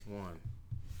One.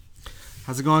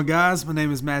 How's it going, guys? My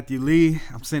name is Matthew Lee.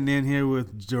 I'm sitting in here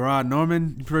with Jeraud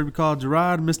Norman. You prefer to be called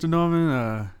Jeraud, Mr.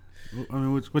 Norman?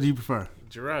 What do you prefer?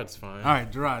 Jeraud's fine. All right,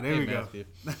 Jeraud. There we Matthew.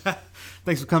 go.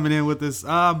 Thanks for coming in with us.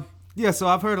 So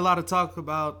I've heard a lot of talk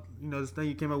about this thing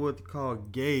you came up with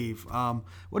called GAVE.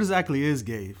 What exactly is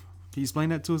GAVE? Can you explain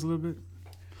that to us a little bit?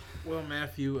 Well,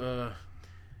 Matthew,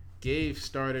 GAVE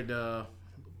started a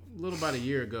little about a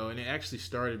year ago, and it actually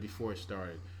started before it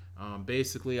started.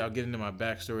 Basically, I'll get into my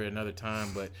backstory another time,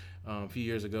 but a few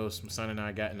years ago, my son and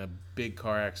I got in a big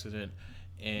car accident,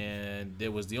 and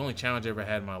it was the only challenge I ever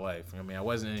had in my life. I mean, I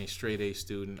wasn't any straight A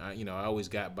student. I always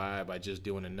got by just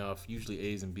doing enough, usually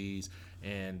A's and B's,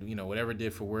 and whatever I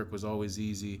did for work was always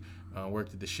easy.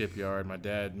 Worked at the shipyard. My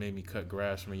dad made me cut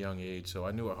grass from a young age, so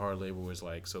I knew what hard labor was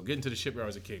like. So getting to the shipyard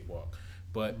was a cakewalk.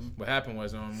 But what happened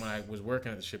was when I was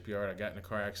working at the shipyard, I got in a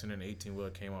car accident. An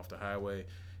 18-wheeler came off the highway,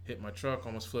 hit my truck,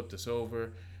 almost flipped us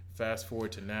over. Fast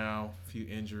forward to now, a few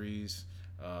injuries,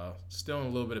 still in a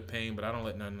little bit of pain, but I don't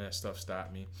let none of that stuff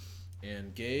stop me.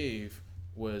 And GAVE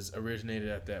was originated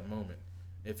at that moment.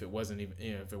 If it wasn't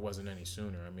any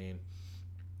sooner. I mean,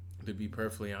 to be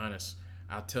perfectly honest,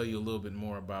 I'll tell you a little bit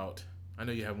more about. I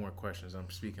know you have more questions. I'm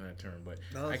speaking that term, but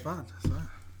No, that's fine. That's fine.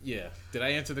 Yeah. Did I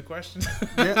answer the question?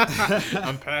 Yeah.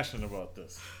 I'm passionate about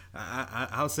this.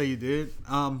 I'll say you did.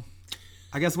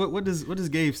 I guess what does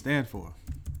GAVE stand for?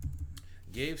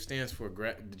 GAVE stands for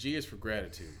the G is for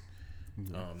gratitude.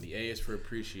 Mm-hmm. The A is for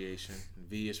appreciation.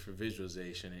 V is for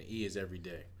visualization, and E is every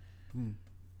day.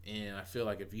 And I feel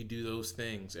like if you do those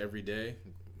things every day,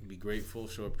 be grateful,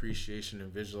 show appreciation,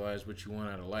 and visualize what you want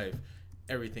out of life,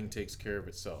 everything takes care of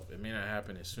itself. It may not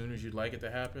happen as soon as you'd like it to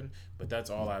happen, but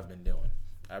that's all I've been doing.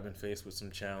 I've been faced with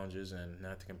some challenges, and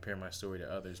not to compare my story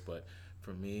to others, but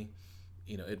for me,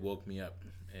 it woke me up.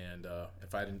 And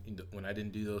when I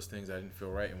didn't do those things, I didn't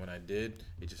feel right. And when I did,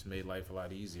 it just made life a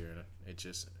lot easier. And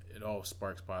it all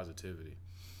sparks positivity.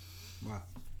 Wow,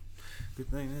 good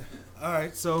thing. Yeah. All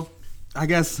right, so I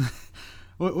guess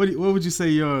what would you say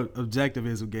your objective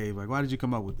is with GAVE? Like, why did you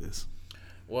come up with this?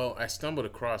 Well, I stumbled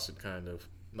across it kind of.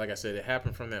 Like I said, it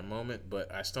happened from that moment,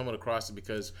 but I stumbled across it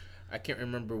because I can't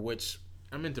remember which.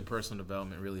 I'm into personal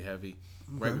development really heavy.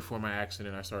 Okay. Right before my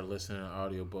accident, I started listening to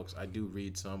audiobooks. I do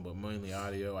read some, but mainly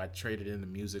audio. I traded into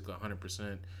music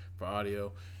 100% for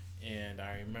audio. And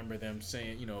I remember them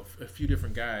saying, a few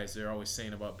different guys, they're always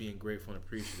saying about being grateful and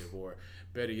appreciative. Or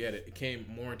better yet, it came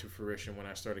more into fruition when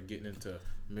I started getting into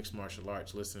mixed martial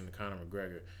arts, listening to Conor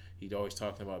McGregor. He'd always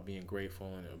talking about being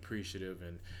grateful and appreciative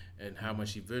and how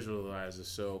much he visualizes.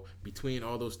 So between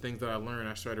all those things that I learned,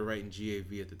 I started writing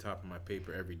GAV at the top of my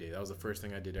paper every day. That was the first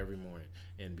thing I did every morning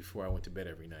and before I went to bed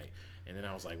every night. And then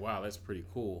I was like, wow, that's pretty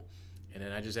cool. And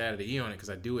then I just added an E on it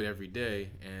because I do it every day,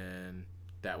 and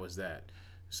that was that.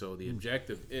 So the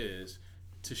objective is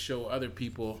to show other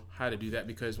people how to do that,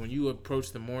 because when you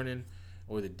approach the morning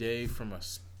or the day from a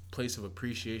place of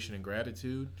appreciation and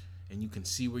gratitude, and you can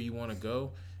see where you want to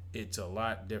go, it's a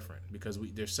lot different because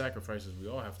there's sacrifices we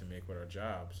all have to make with our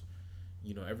jobs.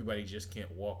 Everybody just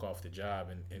can't walk off the job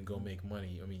and go make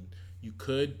money. I mean, you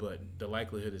could, but the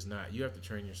likelihood is not. You have to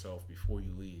train yourself before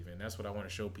you leave, and that's what I want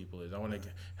to show people is I want to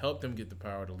help them get the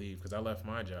power to leave, because I left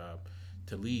my job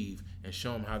to leave and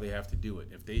show them how they have to do it.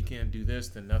 If they can't do this,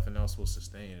 then nothing else will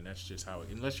sustain, and that's just how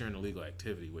unless you're in illegal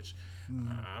activity, which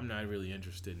I'm not really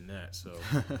interested in that. So,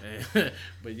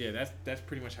 but yeah, that's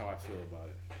pretty much how I feel about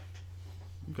it.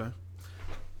 Okay.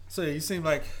 So yeah, you seem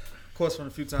like, of course, from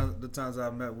the times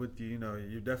I've met with you,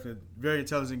 you're definitely a very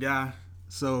intelligent guy.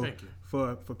 So thank you.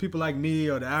 For people like me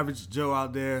or the average Joe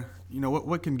out there,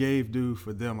 what can GAVE do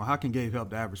for them, or how can GAVE help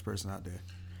the average person out there?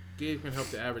 GAVE can help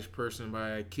the average person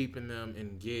by keeping them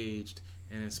engaged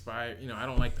and inspired.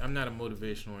 I'm not a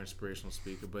motivational or inspirational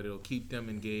speaker, but it'll keep them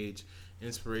engaged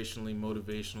inspirationally,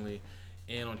 motivationally.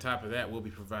 And on top of that, we'll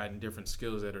be providing different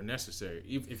skills that are necessary.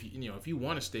 If you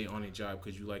want to stay on a job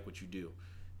because you like what you do,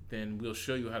 then we'll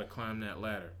show you how to climb that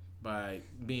ladder. By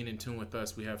being in tune with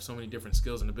us, we have so many different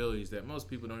skills and abilities that most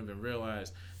people don't even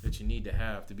realize that you need to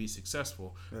have to be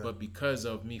successful. Yeah. But because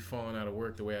of me falling out of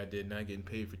work the way I did, not getting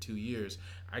paid for 2 years,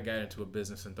 I got into a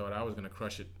business and thought I was going to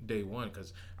crush it day one,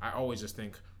 because I always just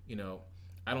think,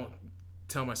 I don't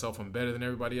tell myself I'm better than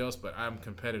everybody else, but I'm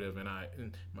competitive, and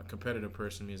my competitive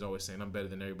person me is always saying I'm better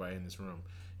than everybody in this room.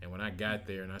 And when I got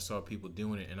there and I saw people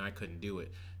doing it and I couldn't do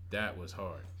it, that was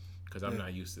hard, because I'm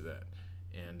not used to that.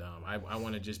 And I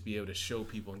want to just be able to show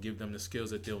people and give them the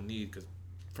skills that they'll need, because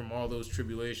from all those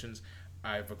tribulations,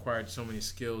 I've acquired so many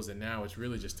skills that now it's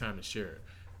really just time to share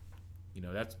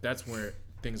it. That's where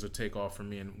things will take off for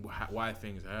me, and why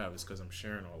things have is because I'm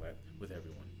sharing all that with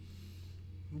everyone.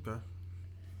 Okay.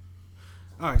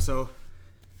 All right, so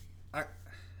I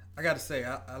I gotta say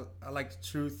I like the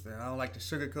truth and I don't like to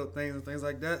sugarcoat things and things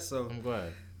like that. So I'm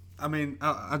glad. I mean,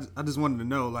 I just wanted to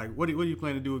know, like, what do you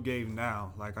plan to do with Gabe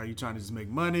now? Like, are you trying to just make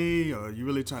money, or are you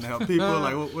really trying to help people?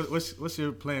 Like, what's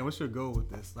your plan? What's your goal with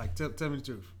this? Like, tell me the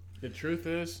truth. The truth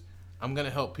is, I'm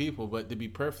gonna help people, but to be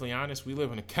perfectly honest, we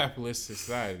live in a capitalist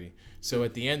society. So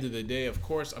at the end of the day, of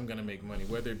course, I'm gonna make money,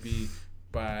 whether it be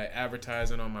by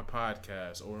advertising on my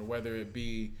podcast or whether it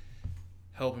be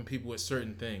helping people with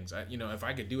certain things. If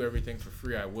I could do everything for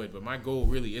free, I would. But my goal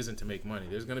really isn't to make money.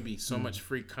 There's going to be so much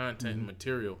free content and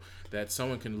material that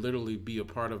someone can literally be a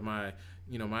part of my,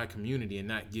 my community and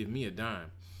not give me a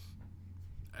dime.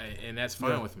 And that's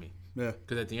fine with me. Yeah.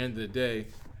 Because at the end of the day,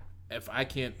 if I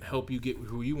can't help you get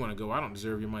who you want to go, I don't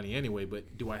deserve your money anyway.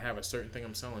 But do I have a certain thing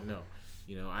I'm selling? No.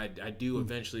 I do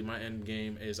eventually, my end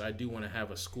game is I do want to have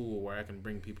a school where I can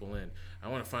bring people in. I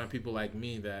want to find people like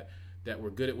me that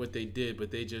were good at what they did,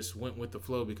 but they just went with the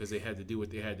flow because they had to do what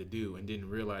they had to do and didn't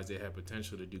realize they had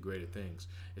potential to do greater things.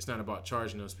 It's not about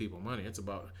charging those people money. It's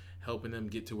about helping them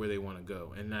get to where they want to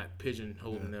go and not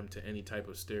pigeonholing them to any type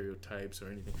of stereotypes or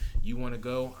anything. You want to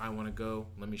go, I want to go,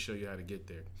 let me show you how to get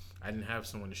there. I didn't have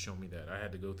someone to show me that. I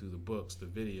had to go through the books, the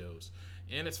videos,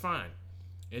 and it's fine.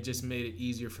 It just made it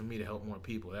easier for me to help more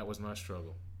people. That was my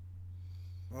struggle.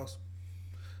 Awesome.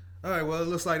 All right, well, it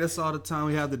looks like that's all the time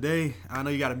we have today. I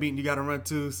know you got a meeting you got to run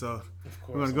to, so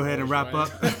we're going to go ahead and wrap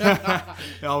up.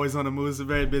 You're always on the move. It's a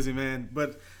very busy man.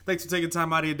 But thanks for taking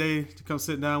time out of your day to come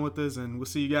sit down with us, and we'll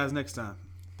see you guys next time.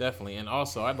 Definitely. And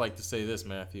also, I'd like to say this,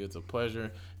 Matthew. It's a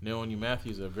pleasure knowing you.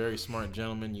 Matthew's a very smart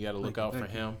gentleman. You got to look out for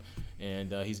him.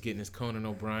 And he's getting his Conan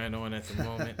O'Brien on at the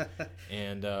moment.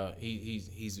 And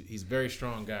he's a very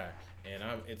strong guy. And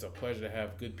it's a pleasure to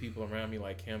have good people around me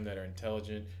like him that are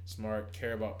intelligent, smart,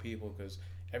 care about people, because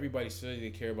everybody says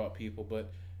they care about people,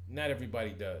 but not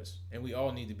everybody does. And we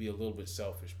all need to be a little bit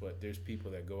selfish, but there's people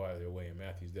that go out of their way, and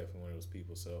Matthew's definitely one of those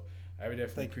people. So I would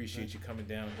definitely appreciate you coming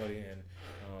down, buddy, and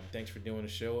thanks for doing the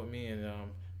show with me, and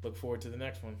look forward to the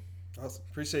next one. Awesome.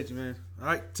 Appreciate you, man. All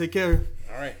right, take care.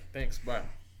 All right, thanks. Bye.